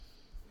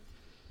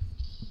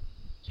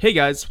Hey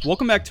guys,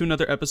 welcome back to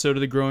another episode of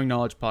the Growing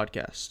Knowledge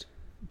Podcast.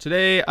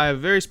 Today I have a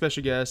very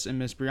special guest in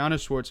Miss Brianna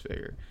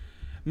Schwartzfeger.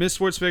 Miss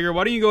Schwartzfeger,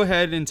 why don't you go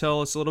ahead and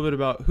tell us a little bit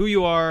about who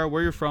you are,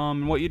 where you're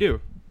from, and what you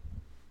do?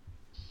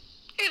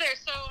 Hey there,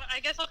 so I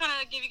guess I'll kind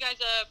of give you guys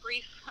a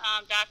brief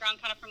background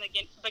kind of from the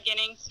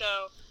beginning.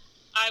 So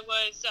I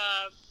was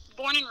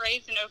born and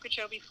raised in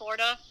Okeechobee,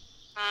 Florida,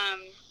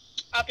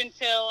 up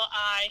until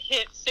I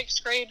hit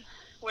 6th grade,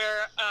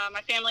 where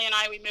my family and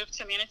we moved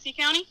to Manatee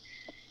County.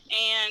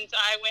 And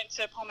I went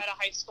to Palmetto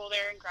High School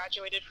there and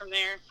graduated from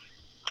there.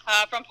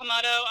 From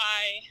Palmetto,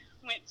 I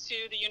went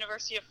to the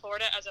University of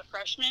Florida as a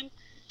freshman.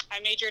 I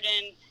majored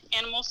in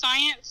animal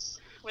science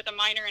with a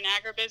minor in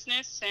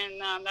agribusiness,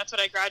 and that's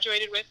what I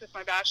graduated with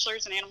my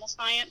bachelor's in animal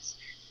science.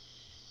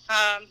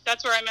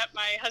 That's where I met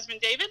my husband,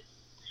 David,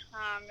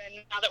 and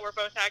now that we're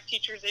both ag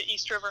teachers at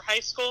East River High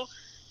School.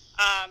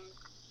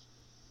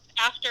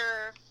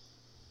 After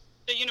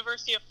the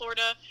University of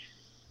Florida,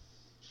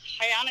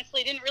 I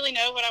honestly didn't really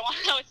know what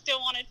I still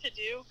wanted to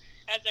do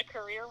as a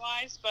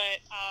career-wise, but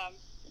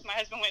my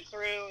husband went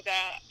through the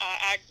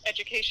ag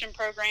education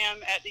program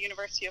at the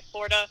University of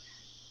Florida.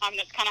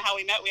 That's kind of how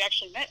we met. We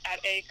actually met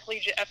at a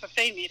collegiate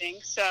FFA meeting,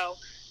 so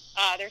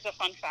there's a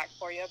fun fact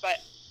for you. But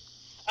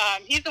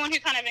he's the one who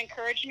kind of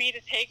encouraged me to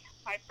take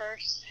my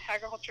first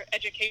agriculture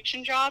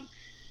education job.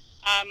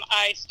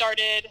 I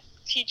started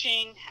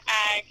teaching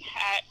ag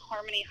at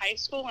Harmony High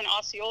School in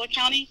Osceola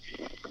County.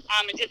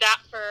 I did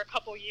that for a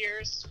couple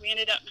years. We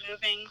ended up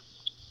moving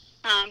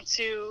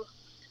to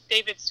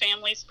David's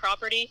family's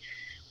property,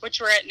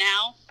 which we're at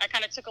now. I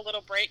kind of took a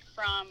little break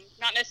from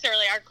not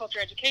necessarily agriculture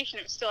education.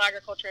 It was still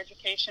agriculture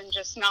education,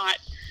 just not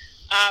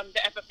the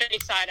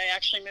FFA side. I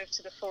actually moved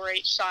to the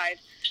 4-H side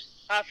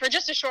for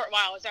just a short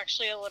while. It was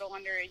actually a little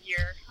under a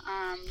year.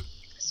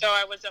 So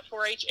I was a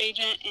 4-H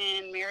agent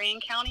in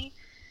Marion County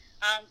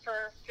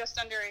for just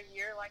under a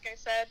year, like I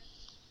said.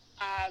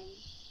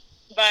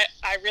 But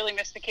I really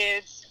missed the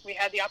kids. We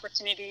had the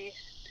opportunity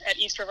at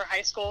East River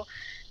High School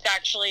to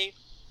actually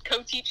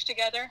co-teach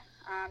together,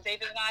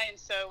 David and I, and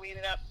so we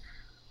ended up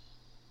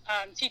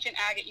teaching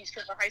ag at East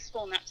River High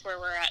School, and that's where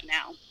we're at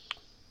now.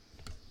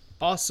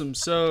 Awesome.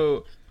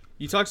 So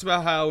you talked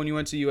about how when you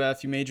went to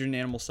UF, you majored in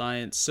animal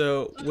science.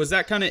 So was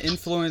that kind of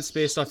influenced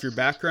based off your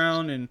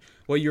background and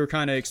what you were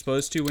kind of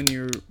exposed to when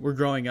you were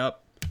growing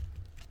up?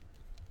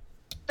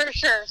 For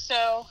sure.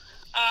 So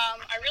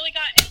I really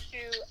got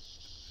into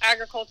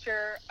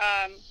agriculture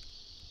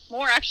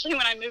more actually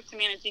when I moved to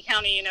Manatee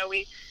County. You know,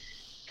 we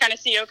kind of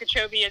see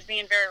Okeechobee as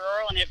being very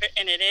rural,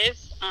 and it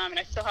is, and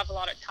I still have a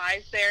lot of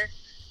ties there.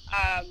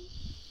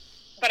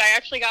 But I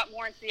actually got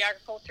more into the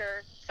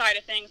agriculture side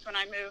of things when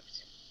I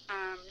moved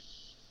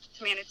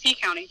to Manatee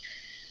County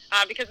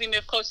because we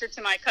moved closer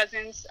to my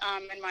cousins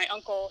and my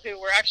uncle, who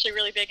were actually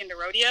really big into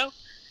rodeo.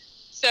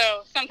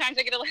 So sometimes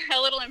I get a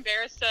little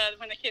embarrassed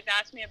when the kids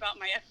ask me about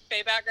my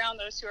FFA background,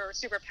 those who are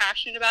super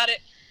passionate about it,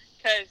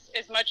 because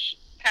as much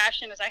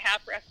passion as I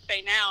have for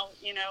FFA now,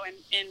 you know,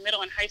 in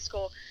middle and high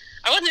school,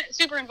 I wasn't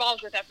super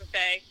involved with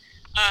FFA.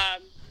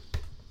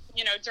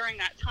 You know, during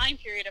that time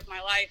period of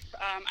my life,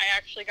 I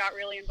actually got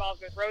really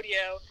involved with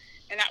rodeo,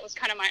 and that was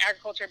kind of my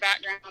agriculture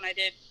background. I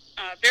did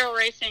barrel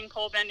racing,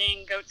 pole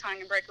bending, goat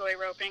tying, and breakaway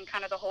roping,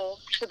 kind of the whole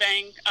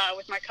shebang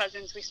with my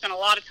cousins. We spent a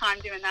lot of time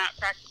doing that,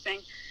 practicing.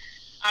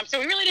 So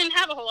we really didn't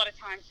have a whole lot of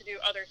time to do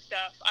other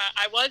stuff.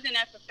 I was in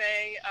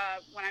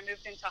FFA when I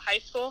moved into high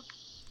school.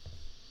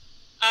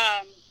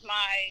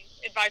 My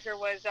advisor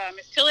was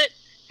Miss Tillett,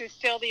 who's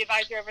still the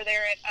advisor over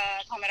there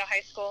at Palmetto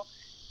High School.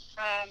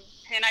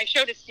 And I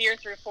showed a steer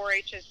through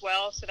 4-H as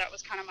well, so that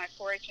was kind of my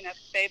 4-H and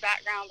FFA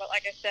background. But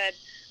like I said,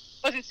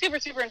 wasn't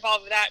super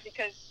involved with that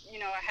because, you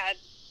know, I had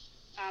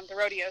the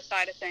rodeo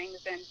side of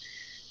things. And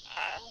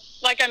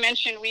like I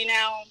mentioned, we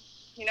now,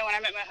 you know, when I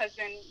met my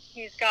husband,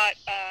 he's got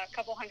a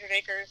couple hundred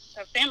acres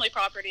of family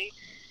property.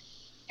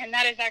 And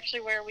that is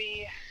actually where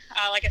we,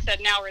 like I said,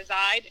 now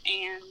reside.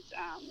 And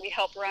we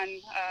help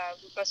run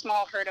a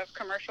small herd of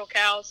commercial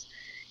cows.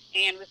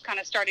 And we've kind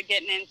of started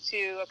getting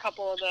into a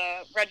couple of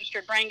the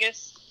registered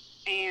Brangus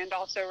and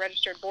also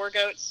registered boar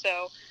goats.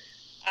 So,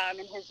 and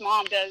his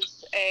mom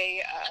does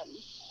a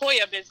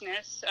Hoya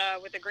business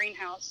with a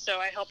greenhouse. So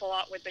I help a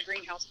lot with the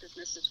greenhouse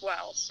business as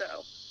well.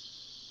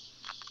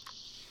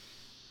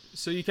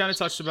 So you kind of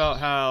touched about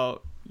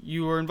how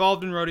you were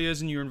involved in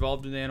rodeos and you were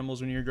involved in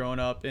animals when you were growing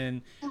up,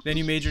 and then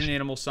you majored in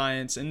animal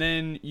science, and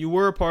then you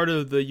were a part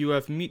of the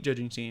UF meat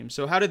judging team.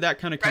 So how did that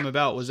kind of come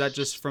about? Was that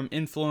just from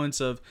influence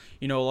of,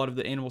 you know, a lot of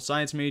the animal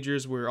science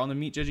majors were on the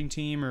meat judging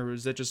team, or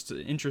was that just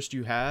an interest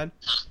you had?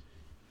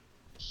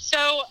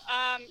 So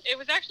it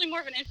was actually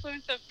more of an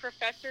influence of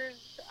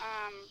professors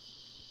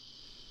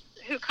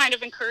who kind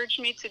of encouraged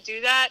me to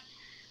do that.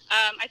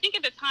 I think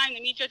at the time,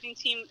 the meat judging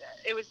team,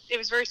 it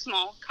was very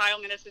small. Kyle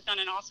Minnis has done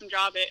an awesome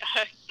job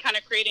at kind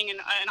of creating an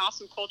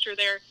awesome culture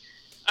there.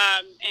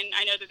 And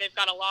I know that they've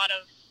got a lot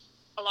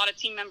of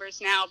team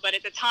members now, but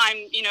at the time,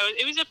 you know,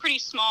 it was a pretty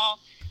small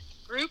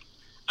group.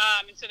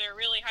 And so they're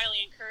really highly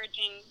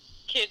encouraging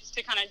kids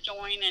to kind of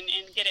join and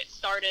get it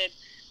started.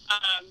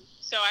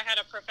 so I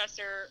had a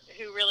professor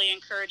who really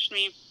encouraged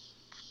me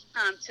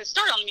to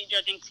start on the meat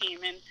judging team.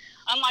 And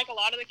unlike a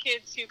lot of the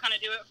kids who kind of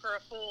do it for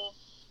a full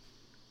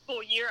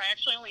year, I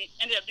actually only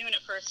ended up doing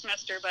it for a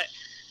semester, but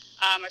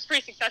I was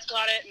pretty successful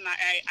at it, and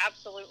I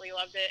absolutely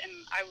loved it. And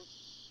I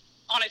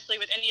honestly,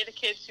 with any of the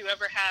kids who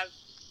ever have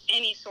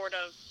any sort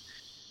of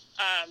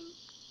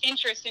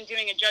interest in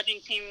doing a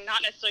judging team,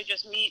 not necessarily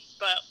just meat,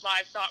 but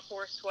livestock,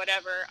 horse,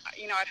 whatever,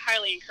 I'd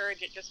highly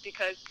encourage it just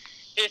because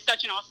it is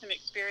such an awesome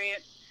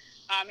experience.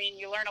 I mean,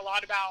 you learn a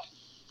lot about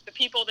the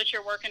people that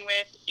you're working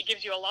with. It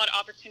gives you a lot of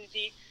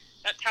opportunity.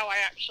 That's how I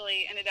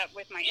actually ended up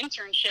with my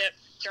internship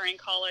during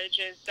college,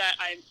 is that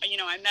I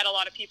met a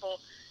lot of people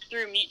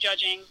through meat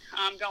judging,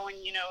 going,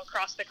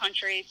 across the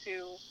country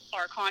to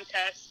our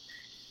contests.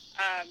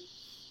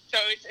 So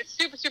it's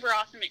super, super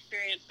awesome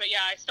experience. But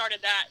yeah, I started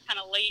that kind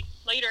of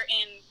later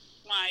in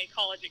my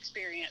college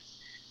experience.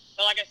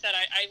 But like I said,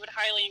 I would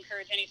highly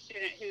encourage any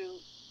student who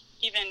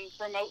even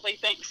remotely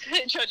thinks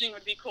that judging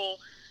would be cool,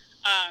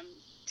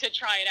 to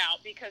try it out,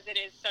 because it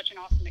is such an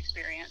awesome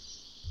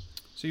experience.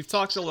 So you've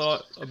talked a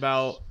lot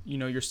about,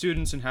 your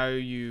students and how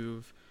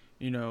you've,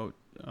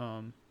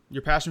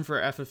 your passion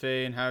for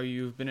FFA and how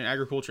you've been an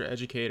agriculture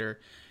educator.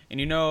 And,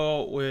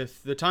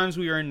 with the times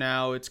we are in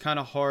now, it's kind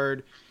of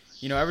hard.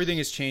 Everything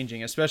is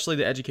changing, especially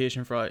the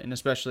education front and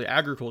especially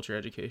agriculture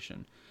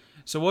education.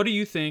 So what do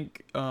you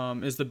think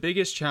is the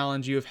biggest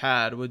challenge you have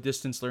had with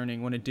distance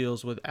learning when it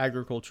deals with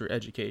agriculture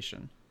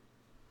education?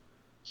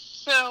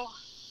 So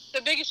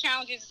the biggest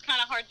challenge is it's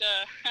kind of hard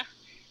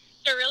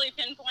to really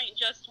pinpoint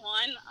just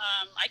one.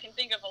 I can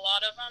think of a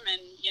lot of them,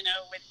 and,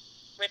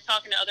 with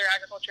talking to other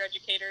agriculture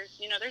educators,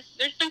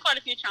 there's been quite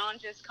a few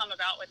challenges come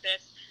about with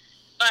this.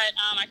 But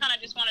I kind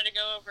of just wanted to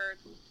go over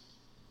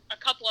a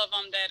couple of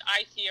them that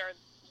I see are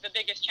the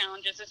biggest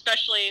challenges,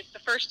 especially the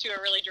first two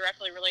are really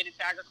directly related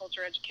to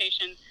agriculture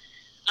education.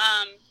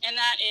 And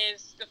that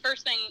is, the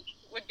first thing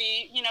would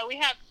be, we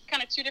have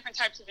kind of two different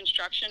types of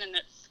instruction, and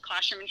that's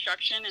classroom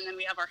instruction, and then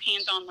we have our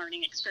hands-on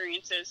learning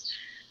experiences.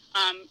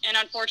 And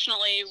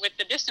unfortunately, with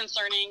the distance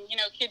learning,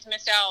 kids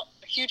miss out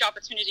a huge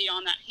opportunity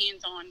on that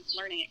hands-on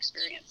learning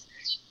experience.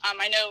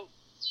 I know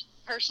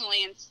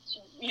personally, and,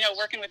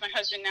 working with my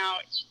husband now,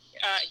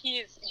 he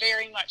is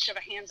very much of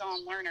a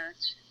hands-on learner.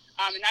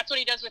 And that's what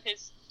he does with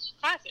his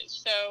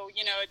classes. So,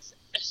 it's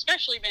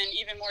especially been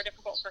even more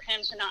difficult for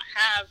him to not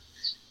have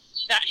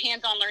that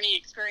hands-on learning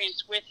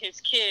experience with his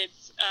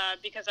kids,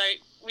 because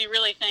we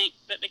really think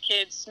that the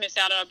kids miss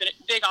out on a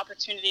big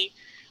opportunity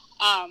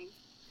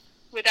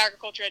with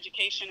agriculture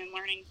education and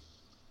learning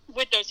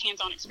with those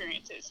hands-on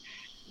experiences.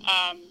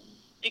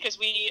 Because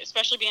we,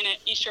 especially being at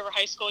East River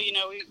High School,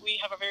 we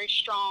have a very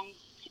strong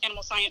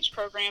animal science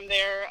program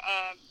there.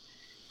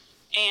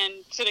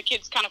 And so the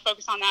kids kind of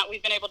focus on that.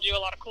 We've been able to do a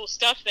lot of cool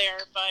stuff there,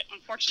 but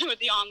unfortunately with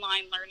the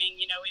online learning,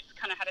 we've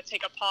kind of had to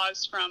take a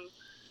pause from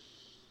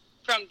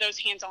those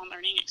hands-on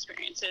learning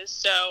experiences.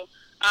 So,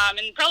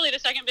 and probably the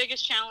second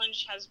biggest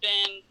challenge has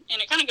been,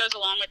 and it kind of goes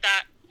along with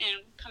that,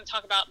 and kind of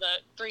talk about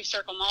the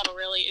three-circle model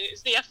really,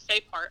 is the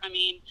FFA part. I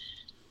mean,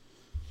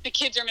 the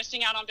kids are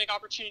missing out on big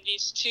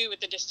opportunities too with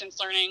the distance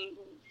learning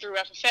through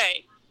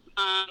FFA.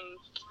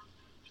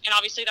 And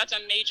obviously that's a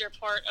major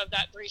part of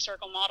that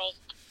three-circle model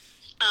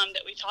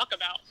that we talk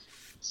about.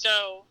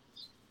 So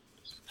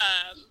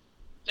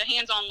the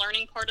hands-on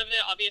learning part of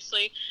it,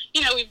 obviously,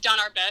 we've done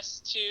our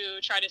best to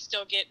try to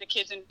still get the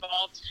kids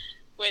involved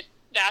with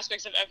the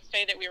aspects of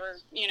FFA that we were,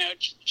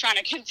 trying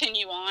to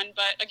continue on.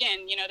 But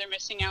again, they're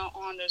missing out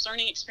on those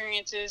learning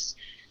experiences.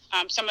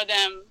 Some of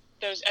them,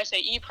 those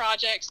SAE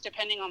projects,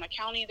 depending on the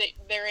county that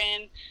they're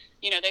in,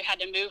 they had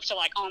to move to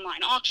like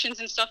online auctions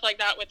and stuff like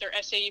that with their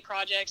SAE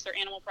projects, their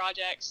animal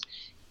projects,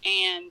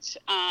 and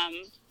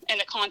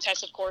the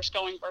contests, of course,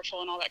 going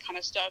virtual and all that kind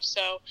of stuff.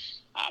 So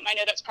I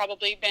know that's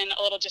probably been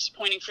a little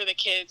disappointing for the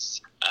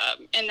kids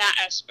in that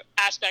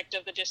aspect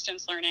of the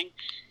distance learning.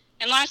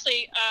 And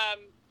lastly,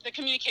 the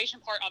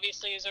communication part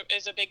obviously is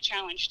a big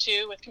challenge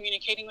too, with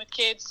communicating with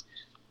kids.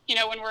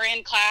 When we're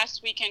in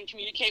class, we can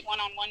communicate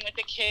one-on-one with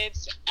the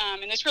kids,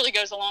 and this really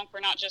goes along for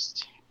not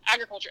just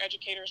agriculture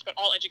educators, but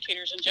all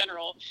educators in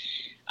general.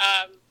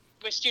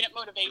 With student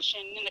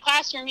motivation in the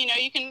classroom,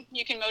 you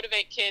can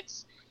motivate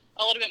kids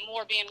a little bit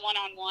more being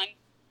one-on-one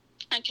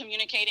and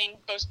communicating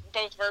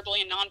both verbally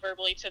and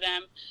non-verbally to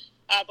them.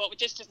 But with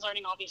distance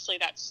learning, obviously,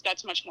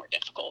 that's much more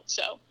difficult.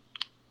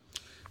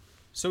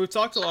 So we've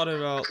talked a lot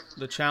about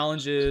the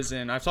challenges,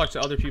 and I've talked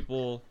to other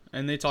people,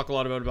 and they talk a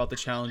lot about the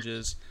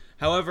challenges.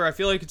 However, I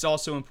feel like it's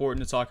also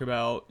important to talk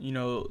about,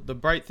 the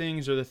bright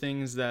things, or the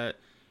things that,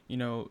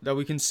 that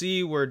we can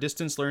see where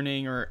distance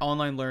learning or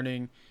online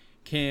learning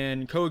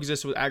can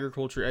coexist with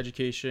agriculture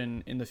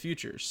education in the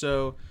future.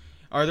 So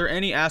are there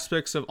any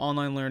aspects of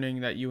online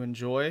learning that you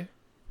enjoy?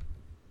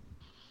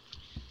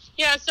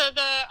 Yeah, so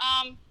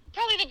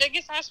probably the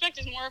biggest aspect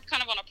is more of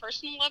kind of on a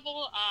personal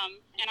level,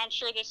 and I'm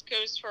sure this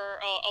goes for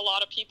a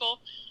lot of people.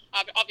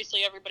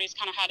 Obviously, everybody's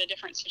kind of had a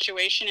different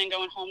situation and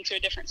going home to a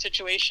different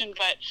situation,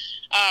 but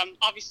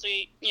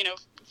obviously,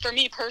 for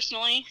me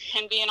personally,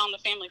 and being on the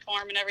family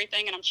farm and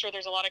everything, and I'm sure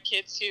there's a lot of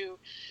kids who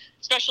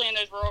especially in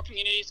those rural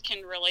communities,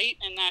 can relate.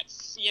 And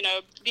that's,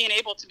 being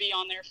able to be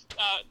on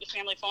the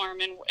family farm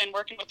and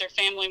working with their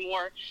family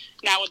more.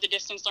 Now with the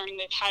distance learning,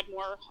 they've had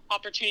more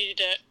opportunity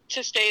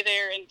to stay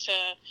there and to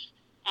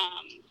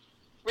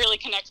really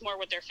connect more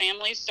with their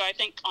families. So I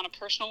think on a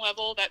personal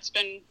level, that's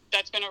been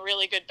a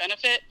really good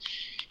benefit.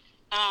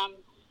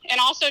 And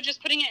also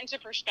just putting it into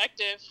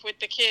perspective with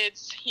the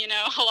kids.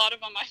 A lot of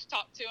them, I've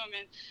talked to them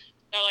and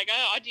they're like,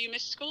 oh, do you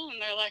miss school? And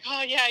they're like,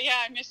 oh, yeah,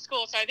 I miss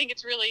school. So I think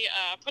it's really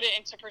put it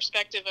into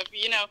perspective of,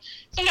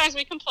 sometimes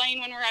we complain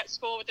when we're at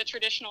school with the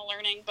traditional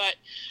learning, but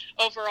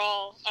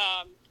overall,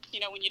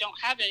 when you don't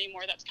have it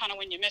anymore, that's kind of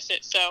when you miss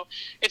it. So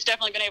it's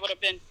definitely been able to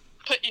been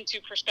put into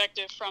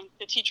perspective from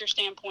the teacher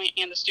standpoint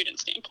and the student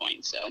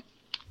standpoint.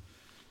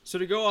 So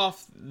to go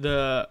off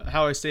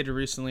how I stated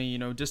recently,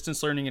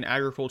 distance learning and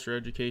agriculture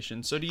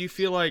education. So do you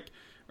feel like,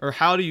 or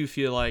how do you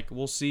feel like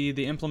we'll see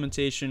the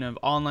implementation of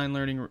online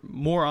learning,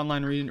 more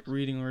online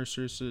reading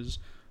resources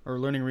or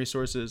learning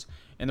resources,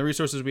 and the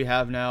resources we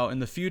have now in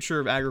the future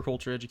of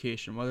agriculture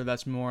education, whether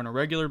that's more on a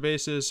regular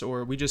basis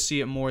or we just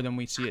see it more than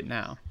we see it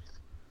now?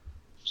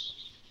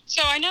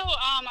 So I know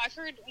I've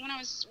heard when I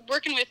was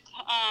working with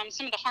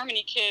some of the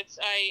Harmony kids,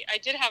 I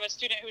did have a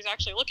student who was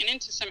actually looking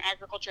into some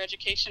agriculture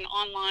education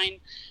online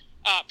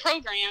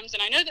programs,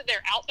 and I know that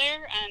they're out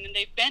there and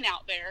they've been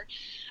out there.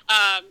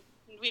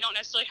 We don't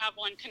necessarily have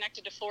one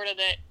connected to Florida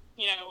that,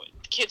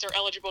 kids are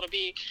eligible to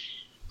be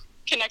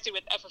connected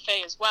with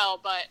FFA as well.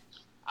 But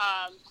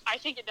I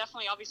think it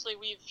definitely, obviously,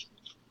 we've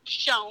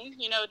shown,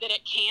 that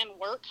it can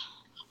work.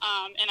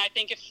 And I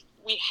think if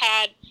we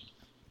had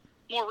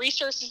more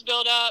resources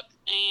built up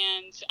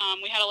and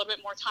we had a little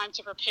bit more time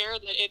to prepare,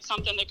 that it's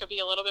something that could be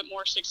a little bit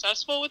more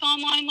successful with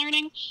online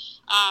learning.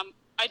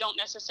 I don't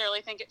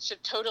necessarily think it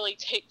should totally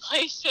take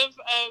place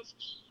of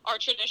our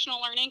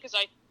traditional learning, because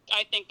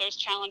I think those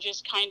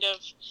challenges kind of,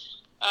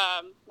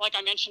 like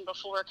I mentioned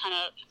before, kind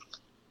of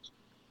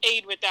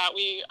aid with that.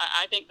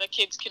 I think the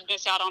kids could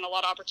miss out on a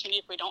lot of opportunity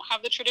if we don't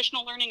have the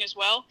traditional learning as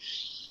well.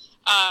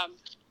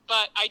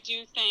 But I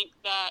do think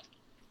that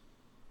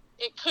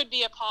it could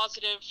be a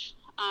positive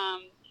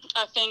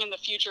a thing in the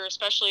future,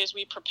 especially as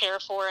we prepare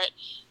for it.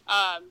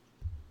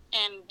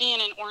 And being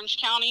in Orange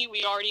County,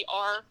 we already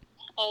are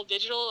all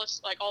digital.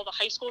 It's like all the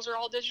high schools are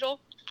all digital.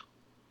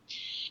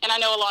 And I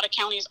know a lot of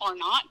counties are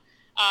not.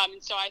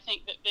 And so I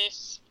think that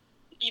this,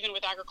 even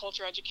with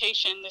agriculture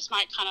education, this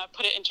might kind of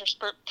put it into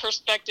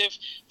perspective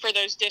for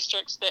those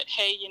districts that,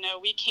 hey,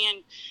 we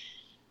can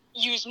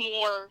use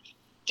more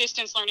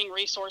distance learning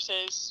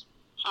resources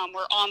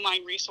or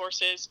online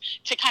resources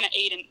to kind of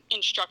aid in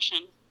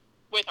instruction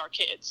with our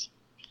kids.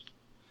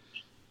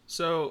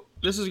 So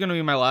this is going to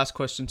be my last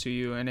question to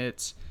you, and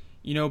it's,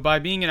 by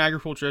being in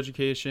agriculture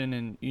education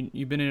and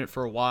you've been in it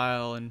for a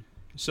while, and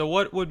so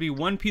what would be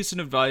one piece of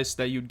advice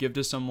that you'd give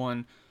to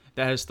someone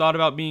that has thought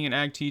about being an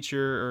ag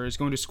teacher or is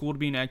going to school to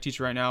be an ag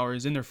teacher right now or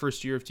is in their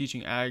first year of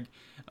teaching ag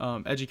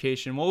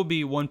education? What would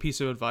be one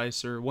piece of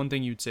advice or one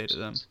thing you'd say to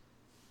them?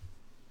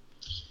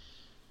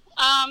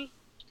 I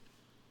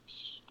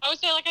would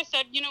say, like I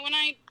said, when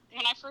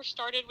I first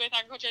started with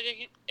agriculture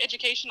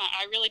education,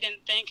 I really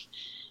didn't think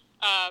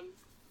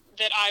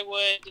that I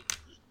would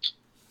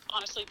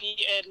honestly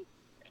be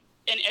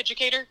an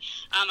educator.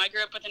 I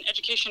grew up with an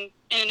education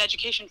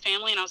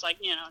family, and I was like,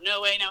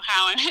 no way, no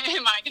how am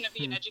I going to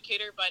be an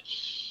educator? But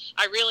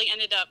I really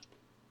ended up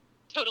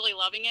totally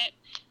loving it.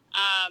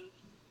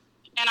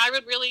 And I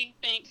would really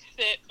think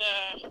that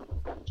the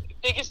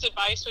biggest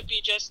advice would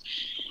be just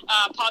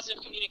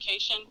positive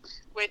communication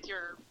with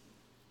your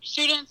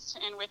students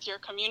and with your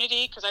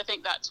community, because I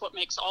think that's what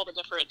makes all the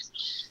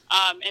difference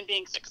in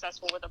being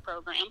successful with a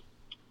program.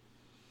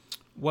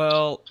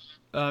 Well,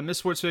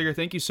 Ms. Schwartzfeger,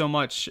 thank you so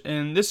much.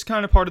 And this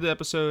kind of part of the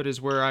episode is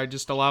where I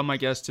just allow my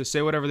guests to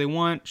say whatever they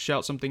want,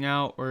 shout something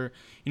out, or,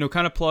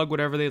 kind of plug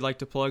whatever they'd like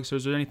to plug. So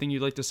is there anything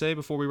you'd like to say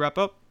before we wrap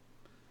up?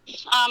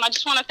 I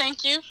just want to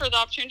thank you for the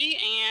opportunity,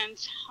 and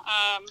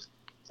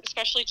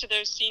especially to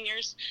those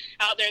seniors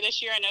out there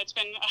this year. I know it's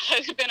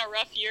been a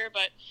rough year,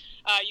 but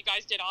you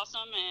guys did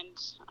awesome,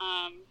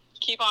 and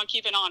keep on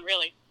keeping on,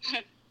 really.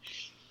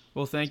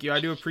 Well, thank you. I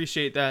do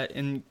appreciate that.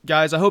 And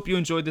guys, I hope you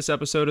enjoyed this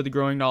episode of the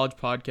Growing Knowledge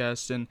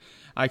Podcast, and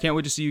I can't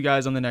wait to see you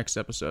guys on the next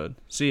episode.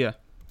 See ya.